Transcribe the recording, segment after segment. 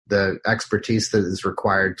the expertise that is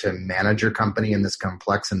required to manage your company in this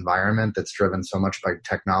complex environment that's driven so much by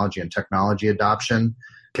technology and technology adoption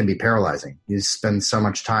can be paralyzing. You spend so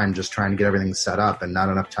much time just trying to get everything set up and not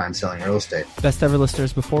enough time selling real estate. Best ever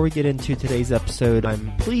listeners, before we get into today's episode,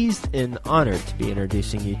 I'm pleased and honored to be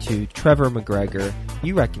introducing you to Trevor McGregor.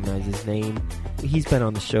 You recognize his name. He's been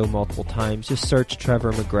on the show multiple times. Just search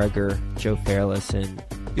Trevor McGregor, Joe Fairless, and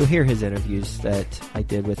you'll hear his interviews that I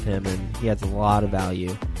did with him, and he adds a lot of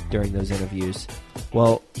value during those interviews.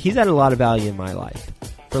 Well, he's added a lot of value in my life.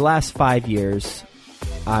 For the last 5 years,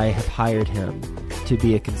 I have hired him to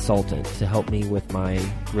be a consultant to help me with my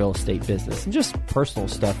real estate business and just personal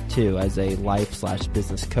stuff too as a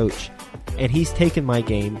life/business coach. And he's taken my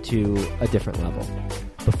game to a different level.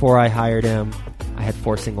 Before I hired him, I had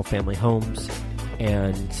 4 single family homes.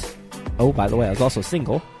 And, oh, by the way, I was also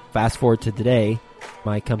single. Fast forward to today,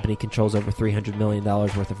 my company controls over $300 million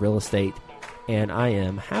worth of real estate. And I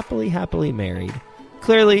am happily married.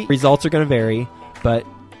 Clearly, results are going to vary, but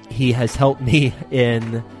he has helped me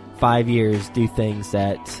in 5 years do things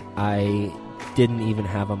that I didn't even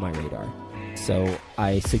have on my radar. So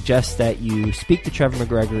I suggest that you speak to Trevor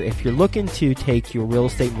McGregor if you're looking to take your real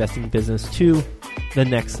estate investing business to the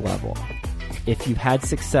next level. If you've had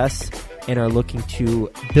success and are looking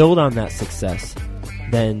to build on that success,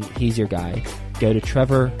 then he's your guy. Go to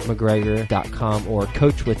trevormcgregor.com or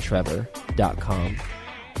coachwithtrevor.com.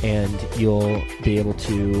 And you'll be able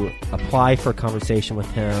to apply for a conversation with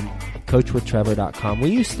him, coachwithtrevor.com. We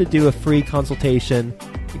used to do a free consultation.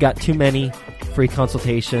 We got too many free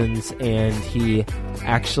consultations, and he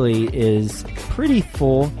actually is pretty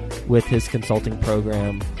full with his consulting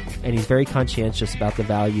program, and he's very conscientious about the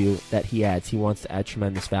value that he adds. He wants to add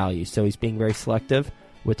tremendous value, so he's being very selective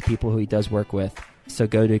with the people who he does work with. So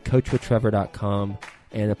go to coachwithtrevor.com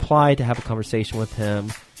and apply to have a conversation with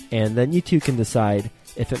him, and then you two can decide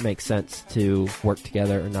if it makes sense to work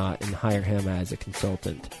together or not and hire him as a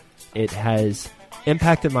consultant. It has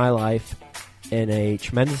impacted my life in a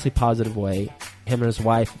tremendously positive way. Him and his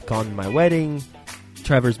wife have gone to my wedding.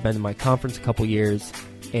 Trevor's been to my conference a couple years,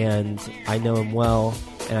 and I know him well,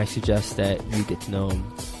 and I suggest that you get to know him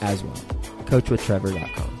as well.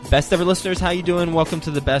 coachwithtrevor.com. Best ever listeners, how you doing? Welcome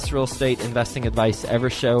to the best real estate investing advice ever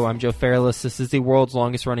show. I'm Joe Fairless. This is the world's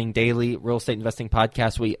longest running daily real estate investing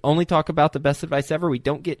podcast. We only talk about the best advice ever. We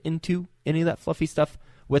don't get into any of that fluffy stuff.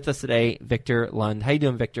 With us today, Victor Lund. How you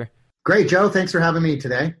doing, Victor? Great, Joe. Thanks for having me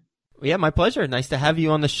today. Yeah, my pleasure. Nice to have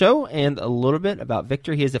you on the show. And a little bit about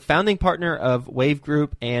Victor. He is a founding partner of Wave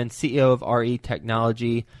Group and CEO of RE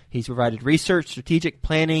Technology. He's provided research, strategic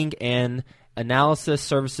planning, and analysis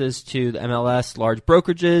services to the MLS, large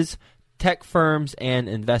brokerages, tech firms, and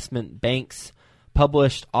investment banks.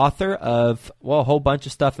 Published author of, well, a whole bunch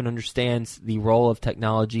of stuff, and understands the role of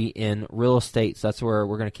technology in real estate. So that's where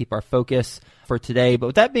we're going to keep our focus for today. But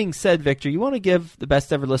with that being said, Victor, you want to give the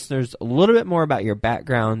best ever listeners a little bit more about your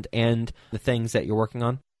background and the things that you're working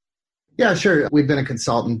on? Yeah, sure. We've been a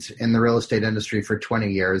consultant in the real estate industry for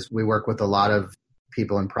 20 years. We work with a lot of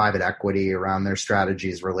people in private equity around their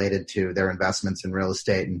strategies related to their investments in real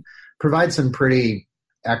estate and provide some pretty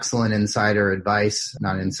excellent insider advice,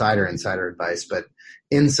 not insider advice, but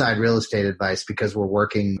inside real estate advice, because we're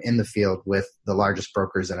working in the field with the largest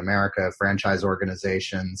brokers in America, franchise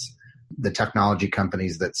organizations, the technology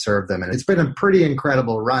companies that serve them. And it's been a pretty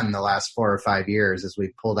incredible run the last 4 or 5 years as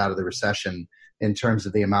we've pulled out of the recession in terms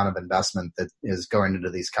of the amount of investment that is going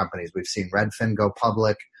into these companies. We've seen Redfin go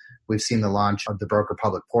public. We've seen the launch of the Broker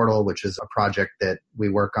Public Portal, which is a project that we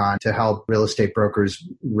work on to help real estate brokers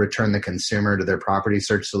return the consumer to their property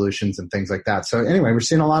search solutions and things like that. So anyway, we're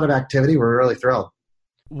seeing a lot of activity. We're really thrilled.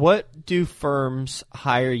 What do firms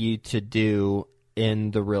hire you to do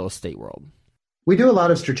in the real estate world? We do a lot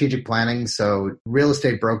of strategic planning. So real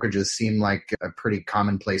estate brokerages seem like a pretty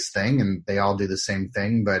commonplace thing, and they all do the same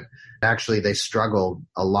thing, but actually they struggle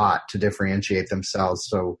a lot to differentiate themselves.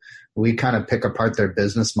 So we kind of pick apart their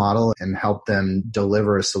business model and help them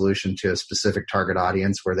deliver a solution to a specific target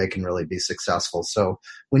audience where they can really be successful. So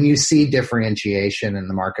when you see differentiation in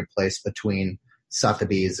the marketplace between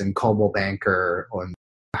Sotheby's and Coldwell Banker, or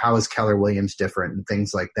how is Keller Williams different and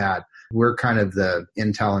things like that, we're kind of the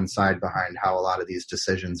intel inside behind how a lot of these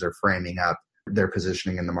decisions are framing up their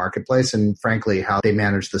positioning in the marketplace and, frankly, how they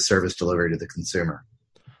manage the service delivery to the consumer.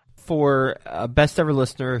 For a best ever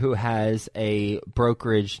listener who has a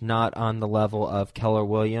brokerage not on the level of Keller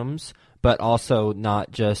Williams, but also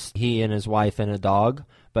not just he and his wife and a dog,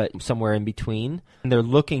 but somewhere in between, and they're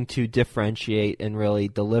looking to differentiate and really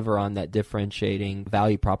deliver on that differentiating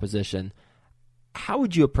value proposition, how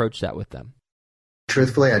would you approach that with them?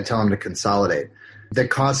 Truthfully, I'd tell them to consolidate. The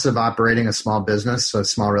cost of operating a small business, a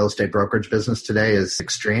small real estate brokerage business today is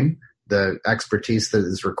extreme. The expertise that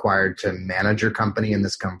is required to manage your company in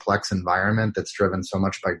this complex environment that's driven so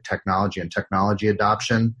much by technology and technology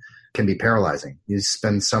adoption can be paralyzing. You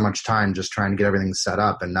spend so much time just trying to get everything set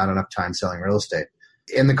up and not enough time selling real estate.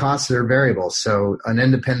 And the costs are variable. So an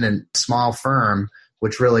independent small firm,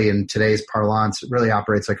 which really in today's parlance really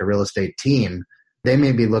operates like a real estate team, they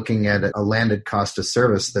may be looking at a landed cost of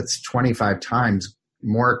service that's 25 times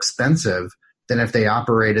more expensive than if they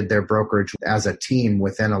operated their brokerage as a team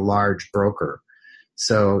within a large broker.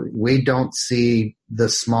 So we don't see the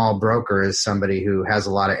small broker as somebody who has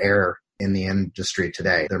a lot of air in the industry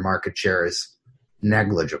today. Their market share is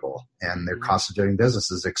negligible and their cost of doing business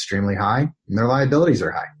is extremely high and their liabilities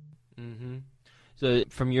are high. Mm-hmm. So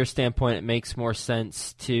from your standpoint, it makes more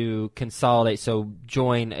sense to consolidate, so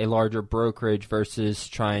join a larger brokerage versus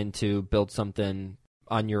trying to build something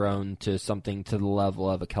on your own to something to the level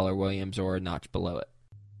of a Keller Williams or a notch below it.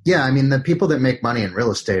 Yeah, I mean, the people that make money in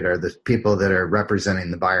real estate are the people that are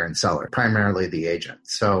representing the buyer and seller, primarily the agent.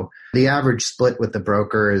 So the average split with the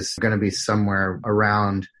broker is going to be somewhere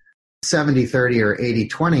around 70-30 or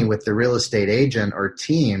 80-20 with the real estate agent or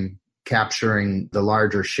team capturing the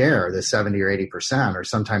larger share, the 70 or 80%, or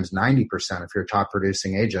sometimes 90%. If you're a top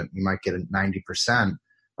producing agent, you might get 90%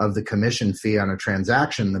 of the commission fee on a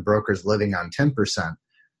transaction. The broker's living on 10%.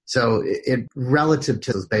 So it relative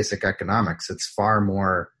to those basic economics, it's far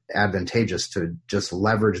more advantageous to just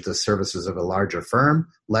leverage the services of a larger firm,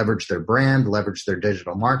 leverage their brand, leverage their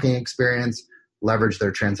digital marketing experience, leverage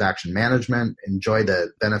their transaction management, enjoy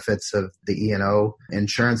the benefits of the E&O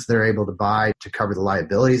insurance they're able to buy to cover the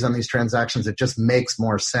liabilities on these transactions. It just makes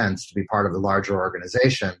more sense to be part of a larger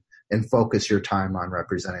organization and focus your time on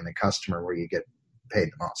representing the customer where you get paid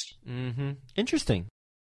the most. Mm-hmm. Interesting.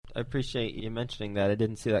 I appreciate you mentioning that. I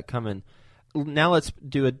didn't see that coming. Now let's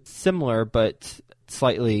do a similar but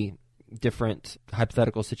slightly different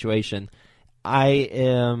hypothetical situation. I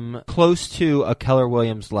am close to a Keller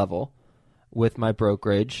Williams level with my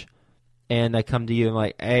brokerage, and I come to you and I'm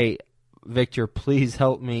like, hey, Victor, please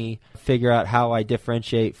help me figure out how I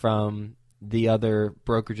differentiate from the other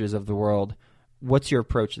brokerages of the world. What's your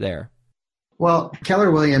approach there? Well,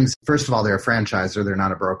 Keller Williams, first of all, they're a franchisor. They're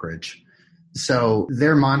not a brokerage. So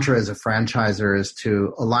their mantra as a franchisor is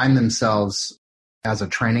to align themselves as a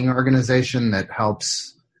training organization that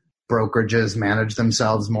helps brokerages manage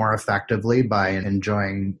themselves more effectively by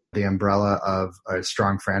enjoying the umbrella of a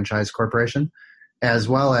strong franchise corporation, as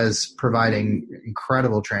well as providing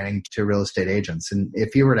incredible training to real estate agents. And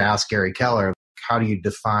if you were to ask Gary Keller, how do you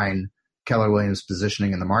define Keller Williams'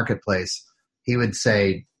 positioning in the marketplace, he would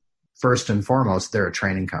say, first and foremost, they're a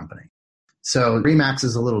training company. So RE/MAX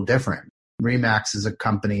is a little different. RE/MAX is a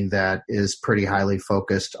company that is pretty highly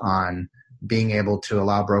focused on being able to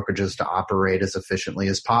allow brokerages to operate as efficiently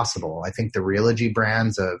as possible. I think the Realogy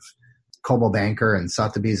brands of Coldwell Banker and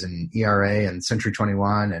Sotheby's and ERA and Century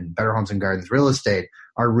 21 and Better Homes and Gardens Real Estate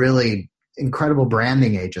are really incredible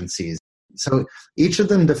branding agencies. So each of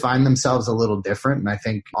them define themselves a little different, and I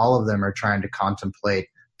think all of them are trying to contemplate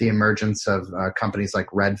the emergence of companies like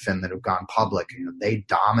Redfin that have gone public. You know, they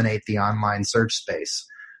dominate the online search space.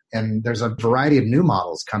 And there's a variety of new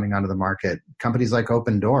models coming onto the market. Companies like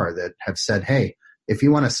Opendoor that have said, hey, if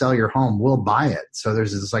you want to sell your home, we'll buy it. So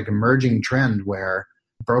there's this like emerging trend where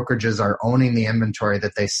brokerages are owning the inventory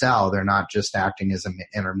that they sell. They're not just acting as an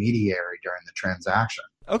intermediary during the transaction.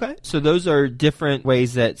 Okay. So those are different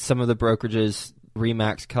ways that some of the brokerages,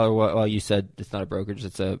 RE/MAX, Keller, well, you said it's not a brokerage,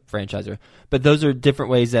 it's a franchisor. But those are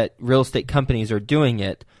different ways that real estate companies are doing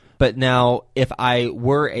it. But now, if I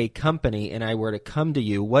were a company and I were to come to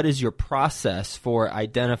you, what is your process for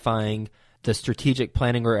identifying the strategic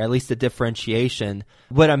planning or at least the differentiation?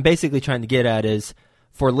 What I'm basically trying to get at is,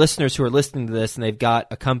 for listeners who are listening to this and they've got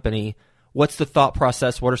a company, what's the thought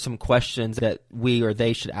process? What are some questions that we or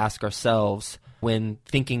they should ask ourselves when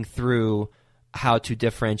thinking through how to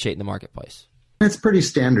differentiate in the marketplace? It's pretty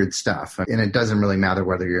standard stuff. And it doesn't really matter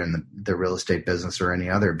whether you're in the real estate business or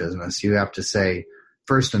any other business. You have to say,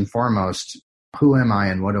 first and foremost, who am I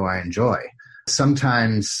and what do I enjoy?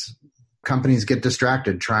 Sometimes companies get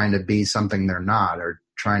distracted trying to be something they're not or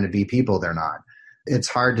trying to be people they're not. It's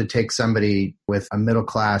hard to take somebody with a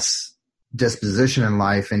middle-class disposition in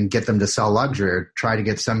life and get them to sell luxury, or try to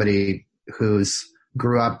get somebody who's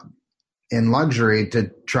grew up in luxury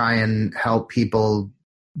to try and help people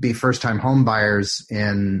be first-time home buyers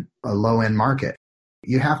in a low-end market.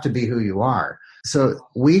 You have to be who you are. So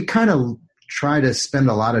we kind of try to spend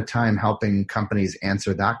a lot of time helping companies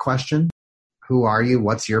answer that question. Who are you?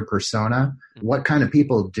 What's your persona? What kind of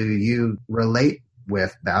people do you relate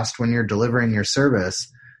with best when you're delivering your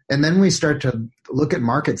service. And then we start to look at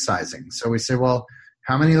market sizing. So we say, well,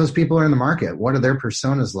 how many of those people are in the market? What are their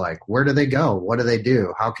personas like? Where do they go? What do they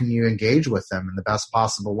do? How can you engage with them in the best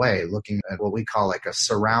possible way? Looking at what we call like a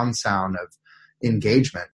surround sound of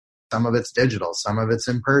engagement. Some of it's digital, some of it's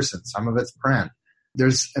in person, some of it's print.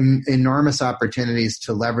 There's enormous opportunities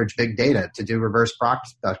to leverage big data to do reverse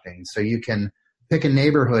prospecting. So you can pick a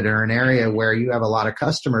neighborhood or an area where you have a lot of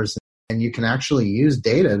customers, and you can actually use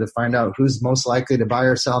data to find out who's most likely to buy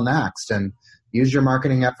or sell next, and use your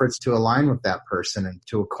marketing efforts to align with that person and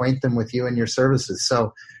to acquaint them with you and your services.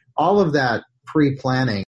 So all of that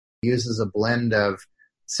pre-planning uses a blend of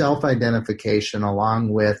self-identification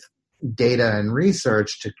along with data and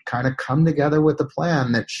research to kind of come together with a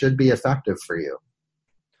plan that should be effective for you.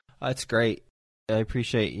 That's great. I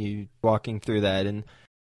appreciate you walking through that. And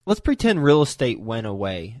let's pretend real estate went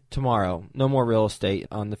away tomorrow. No more real estate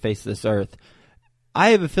on the face of this earth. I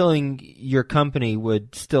have a feeling your company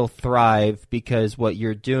would still thrive because what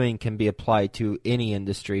you're doing can be applied to any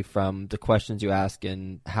industry, from the questions you ask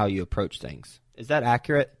and how you approach things. Is that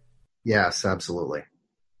accurate? Yes, absolutely.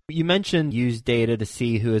 You mentioned use data to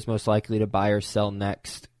see who is most likely to buy or sell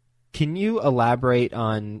next. Can you elaborate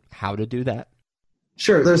on how to do that?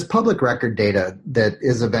 Sure. There's public record data that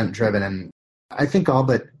is event-driven, and I think all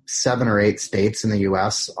but 7 or 8 states in the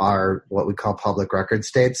U.S. are what we call public record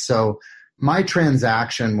states. So my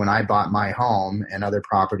transaction when I bought my home and other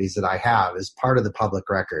properties that I have is part of the public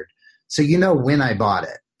record. So you know when I bought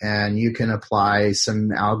it, and you can apply some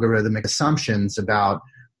algorithmic assumptions about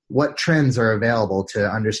what trends are available to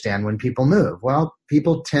understand when people move. Well,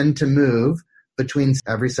 people tend to move between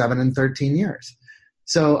every 7 and 13 years.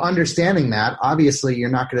 So understanding that, obviously you're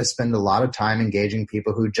not going to spend a lot of time engaging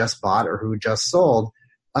people who just bought or who just sold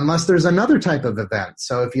unless there's another type of event.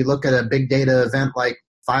 So if you look at a big data event like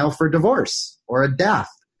file for divorce or a death,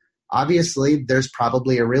 obviously there's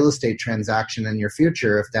probably a real estate transaction in your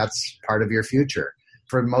future if that's part of your future.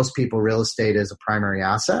 For most people, real estate is a primary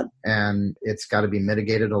asset, and it's got to be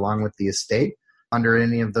mitigated along with the estate under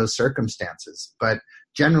any of those circumstances. But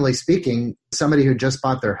generally speaking, somebody who just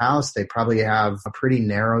bought their house, they probably have a pretty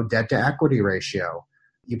narrow debt to equity ratio.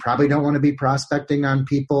 You probably don't want to be prospecting on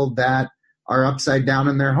people that are upside down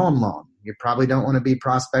in their home loan. You probably don't want to be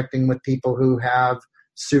prospecting with people who have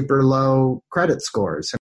super low credit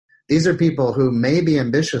scores. These are people who may be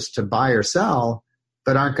ambitious to buy or sell,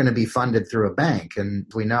 but aren't going to be funded through a bank. And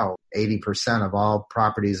we know 80% of all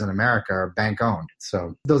properties in America are bank owned.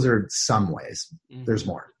 So those are some ways. Mm-hmm. There's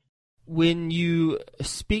more. When you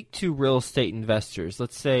speak to real estate investors,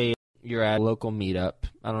 let's say you're at a local meetup.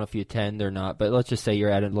 I don't know if you attend or not, but let's just say you're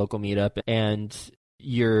at a local meetup and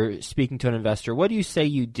you're speaking to an investor. What do you say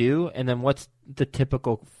you do? And then what's the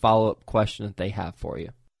typical follow-up question that they have for you?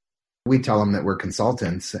 We tell them that we're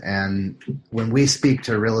consultants. And when we speak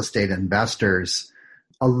to real estate investors,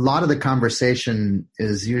 a lot of the conversation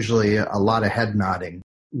is usually a lot of head nodding.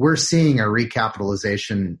 We're seeing a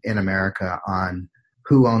recapitalization in America on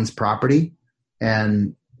who owns property.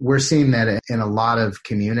 And we're seeing that in a lot of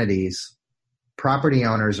communities, property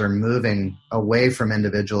owners are moving away from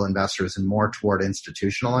individual investors and more toward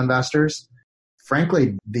institutional investors.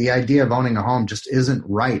 Frankly, the idea of owning a home just isn't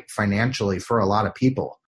right financially for a lot of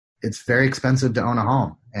people. It's very expensive to own a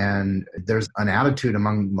home. And there's an attitude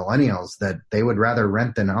among millennials that they would rather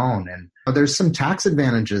rent than own. And there's some tax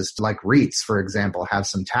advantages, like REITs, for example, have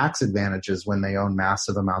some tax advantages when they own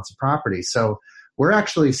massive amounts of property. So we're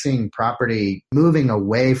actually seeing property moving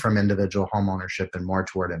away from individual home ownership and more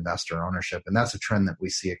toward investor ownership. And that's a trend that we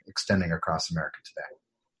see extending across America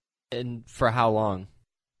today. And for how long?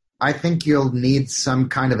 I think you'll need some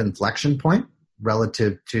kind of inflection point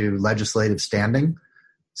relative to legislative standing.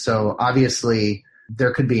 So obviously,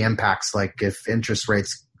 there could be impacts like if interest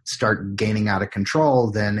rates start gaining out of control,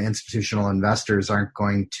 then institutional investors aren't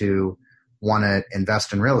going to want to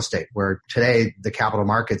invest in real estate, where today the capital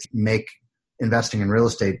markets make investing in real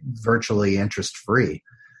estate virtually interest-free.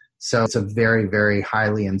 So it's a very, very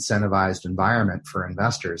highly incentivized environment for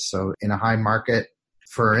investors. So in a high market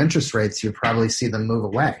for interest rates, you probably see them move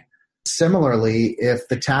away. Similarly, if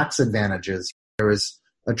the tax advantages, there was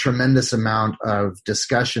a tremendous amount of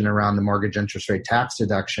discussion around the mortgage interest rate tax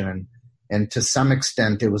deduction. And to some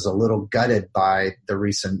extent, it was a little gutted by the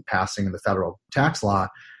recent passing of the federal tax law.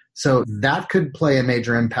 So that could play a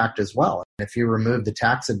major impact as well. If you remove the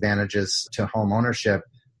tax advantages to home ownership,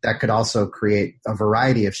 that could also create a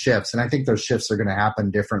variety of shifts. And I think those shifts are going to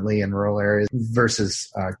happen differently in rural areas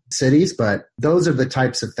versus cities. But those are the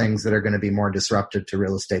types of things that are going to be more disruptive to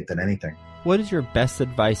real estate than anything. What is your best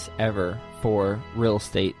advice ever for real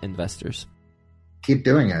estate investors? Keep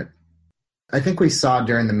doing it. I think we saw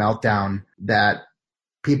during the meltdown that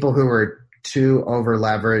people who were too over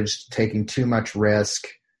leveraged, taking too much risk,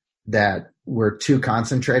 that were too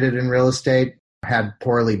concentrated in real estate, had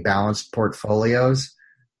poorly balanced portfolios.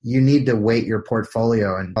 You need to weight your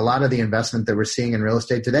portfolio. And a lot of the investment that we're seeing in real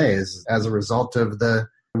estate today is as a result of the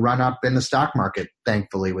run up in the stock market,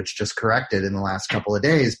 thankfully, which just corrected in the last couple of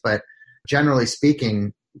days. But generally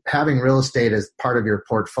speaking, having real estate as part of your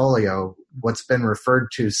portfolio, what's been referred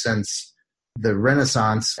to since the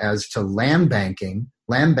Renaissance as to land banking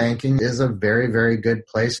is a very, very good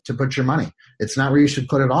place to put your money. It's not where you should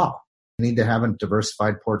put it all. You need to have a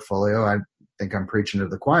diversified portfolio. I think I'm preaching to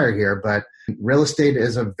the choir here, but real estate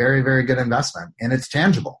is a very, very good investment, and it's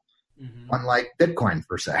tangible, unlike Bitcoin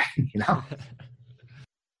per se.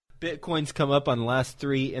 Bitcoin's come up on the last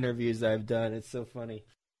 3 interviews I've done. It's so funny.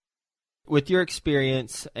 With your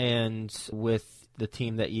experience and with the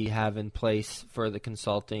team that you have in place for the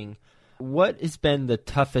consulting, what has been the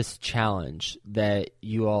toughest challenge that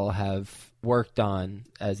you all have worked on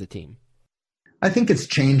as a team? I think it's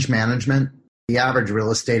change management. The average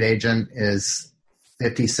real estate agent is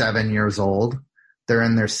 57 years old. They're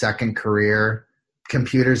in their second career.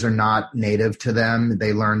 Computers are not native to them.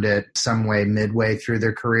 They learned it some way midway through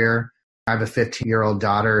their career. I have a 15-year-old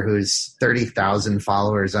daughter who's 30,000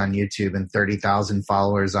 followers on YouTube and 30,000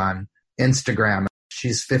 followers on Instagram.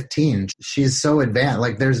 She's 15. She's so advanced.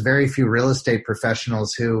 Like, there's very few real estate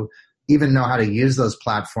professionals who even know how to use those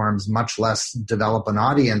platforms, much less develop an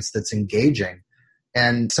audience that's engaging.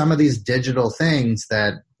 And some of these digital things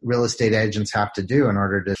that real estate agents have to do in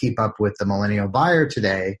order to keep up with the millennial buyer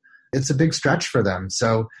today, it's a big stretch for them.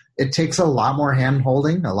 So it takes a lot more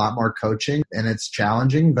hand-holding, a lot more coaching, and it's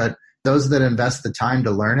challenging. But those that invest the time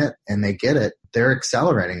to learn it and they get it, they're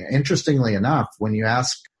accelerating. Interestingly enough, when you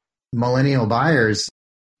ask millennial buyers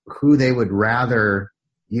who they would rather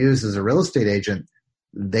use as a real estate agent,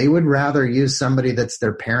 they would rather use somebody that's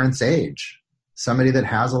their parents' age, somebody that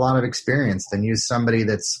has a lot of experience, than use somebody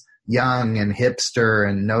that's young and hipster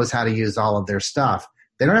and knows how to use all of their stuff.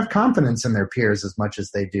 They don't have confidence in their peers as much as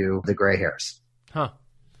they do the gray hairs. Huh.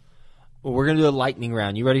 Well, we're going to do a lightning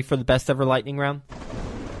round. You ready for the best ever lightning round?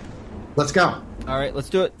 Let's go. All right, let's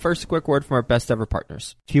do it. First, a quick word from our best ever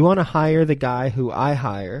partners. If you want to hire the guy who I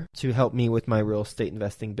hire to help me with my real estate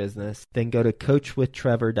investing business, then go to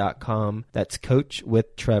coachwithtrevor.com. That's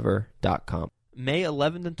coachwithtrevor.com. May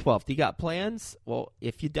 11th and 12th. You got plans? Well,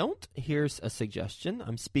 if you don't, here's a suggestion.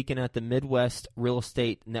 I'm speaking at the Midwest Real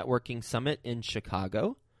Estate Networking Summit in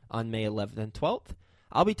Chicago on May 11th and 12th.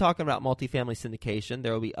 I'll be talking about multifamily syndication.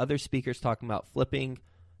 There will be other speakers talking about flipping,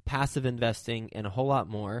 passive investing, and a whole lot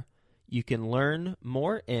more. You can learn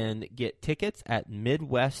more and get tickets at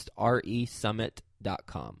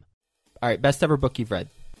MidwestRESummit.com. All right, best ever book you've read?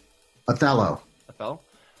 Othello.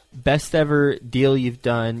 Best ever deal you've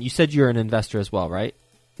done? You said you're an investor as well, right?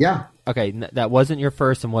 Yeah. Okay, that wasn't your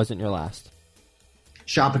first and wasn't your last.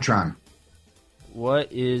 Shopatron.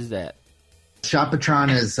 What is that?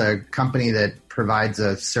 Shopatron is a company that provides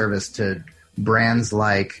a service to brands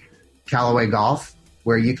like Callaway Golf,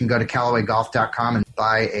 where you can go to CallawayGolf.com and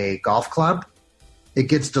buy a golf club. It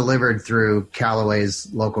gets delivered through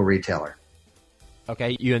Callaway's local retailer.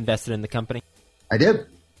 Okay, you invested in the company? I did.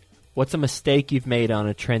 What's a mistake you've made on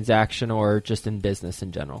a transaction or just in business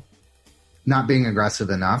in general? Not being aggressive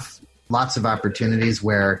enough. Lots of opportunities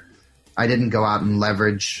where I didn't go out and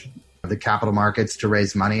leverage the capital markets to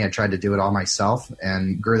raise money. I tried to do it all myself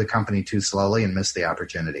and grew the company too slowly and missed the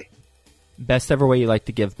opportunity. Best ever way you like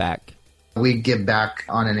to give back? We give back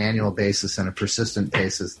on an annual basis and a persistent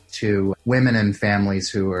basis to women and families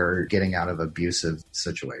who are getting out of abusive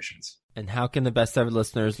situations. And how can the best ever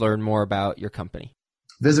listeners learn more about your company?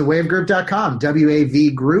 Visit wavegroup.com,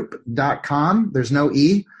 wavgroup.com. There's no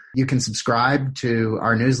E. You can subscribe to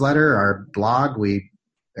our newsletter, our blog. We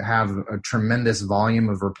have a tremendous volume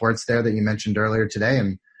of reports there that you mentioned earlier today,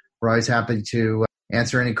 and we're always happy to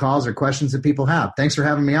answer any calls or questions that people have. Thanks for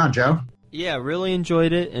having me on, Joe. Yeah, really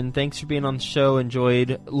enjoyed it, and thanks for being on the show.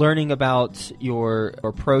 Enjoyed learning about your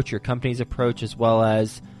approach, your company's approach, as well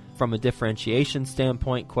as from a differentiation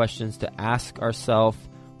standpoint, questions to ask ourselves.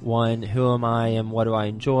 1, who am I and what do I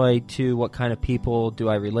enjoy? 2, what kind of people do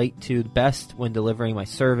I relate to best when delivering my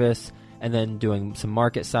service? And then doing some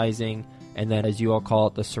market sizing, and then, as you all call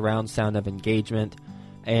it, the surround sound of engagement.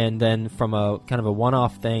 And then from a kind of a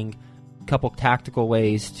one-off thing, a couple tactical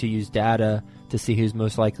ways to use data to see who's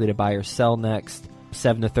most likely to buy or sell next.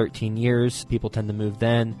 7 to 13 years, people tend to move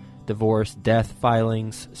then. Divorce, death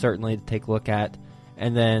filings, certainly to take a look at.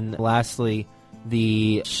 And then lastly,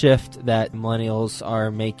 the shift that millennials are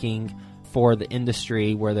making for the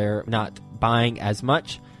industry where they're not buying as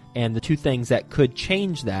much. And the two things that could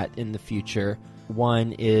change that in the future,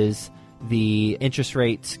 one is the interest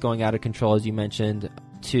rates going out of control, as you mentioned.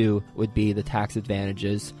 Two would be the tax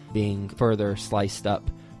advantages being further sliced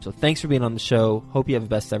up. So thanks for being on the show. Hope you have the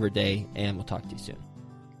best ever day, and we'll talk to you soon.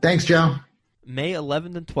 Thanks, Joe. May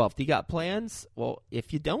 11th and 12th. You got plans? Well,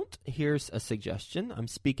 if you don't, here's a suggestion. I'm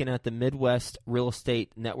speaking at the Midwest Real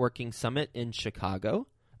Estate Networking Summit in Chicago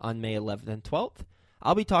on May 11th and 12th.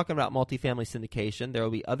 I'll be talking about multifamily syndication. There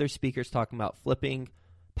will be other speakers talking about flipping,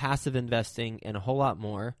 passive investing, and a whole lot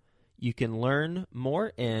more. You can learn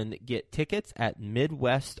more and get tickets at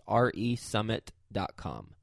MidwestRESummit.com.